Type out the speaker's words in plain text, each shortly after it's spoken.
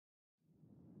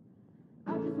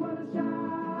wanna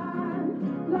shine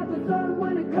like the sun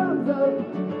when it comes up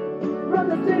from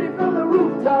the city, from the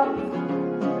rooftops.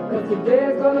 'Cause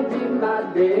today's gonna be my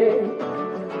day.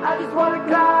 I just wanna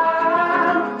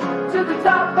climb to the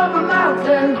top of a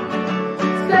mountain,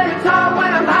 standing tall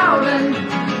when I'm howling.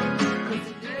 'Cause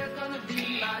today's gonna be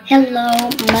my day. Hello,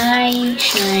 my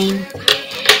shine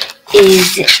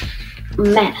is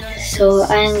math, so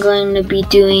I'm going to be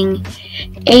doing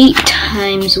 8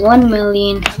 times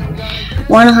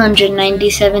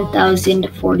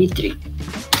 1,197,043.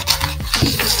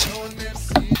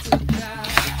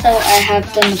 So I have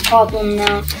done the problem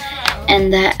now,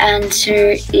 and the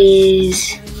answer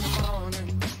is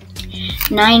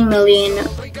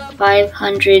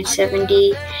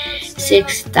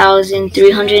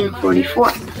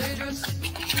 9,576,344.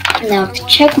 Now to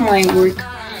check my work,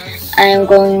 I'm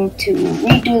going to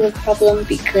redo the problem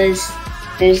because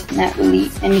there's not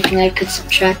really anything I could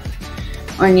subtract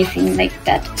or anything like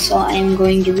that. So I'm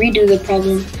going to redo the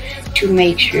problem to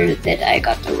make sure that I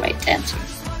got the right answer.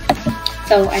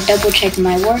 So I double checked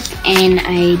my work and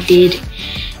I did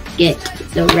get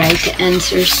the right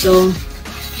answer. So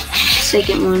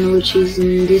second one, which is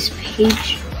in this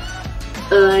page,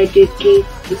 I did get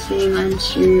the same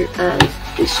answer as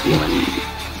this one.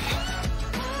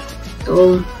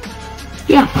 So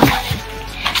yeah,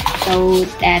 so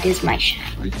that is my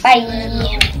shine. Bye.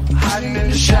 Hiding in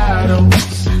the shadows,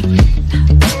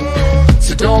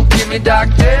 so don't give me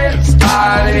dark days.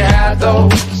 I already had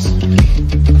those.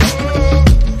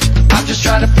 I'm just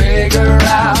trying to figure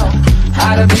out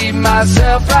how to be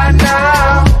myself right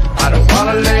now. I don't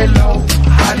wanna lay low,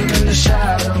 hiding in the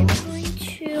shadows. I'm going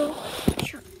to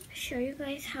show you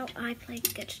guys how I play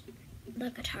the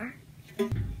guitar.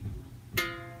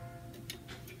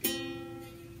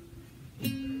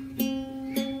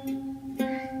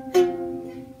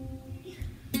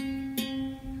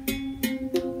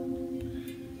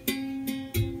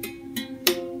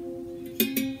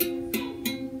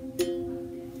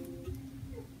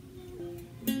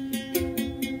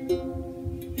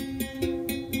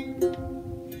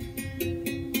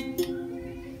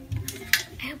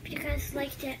 I hope you guys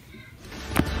liked it.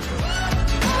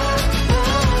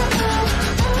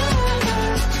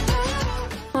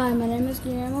 Hi, my name is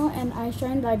Guillermo and I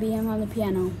shine by BM on the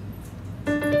piano.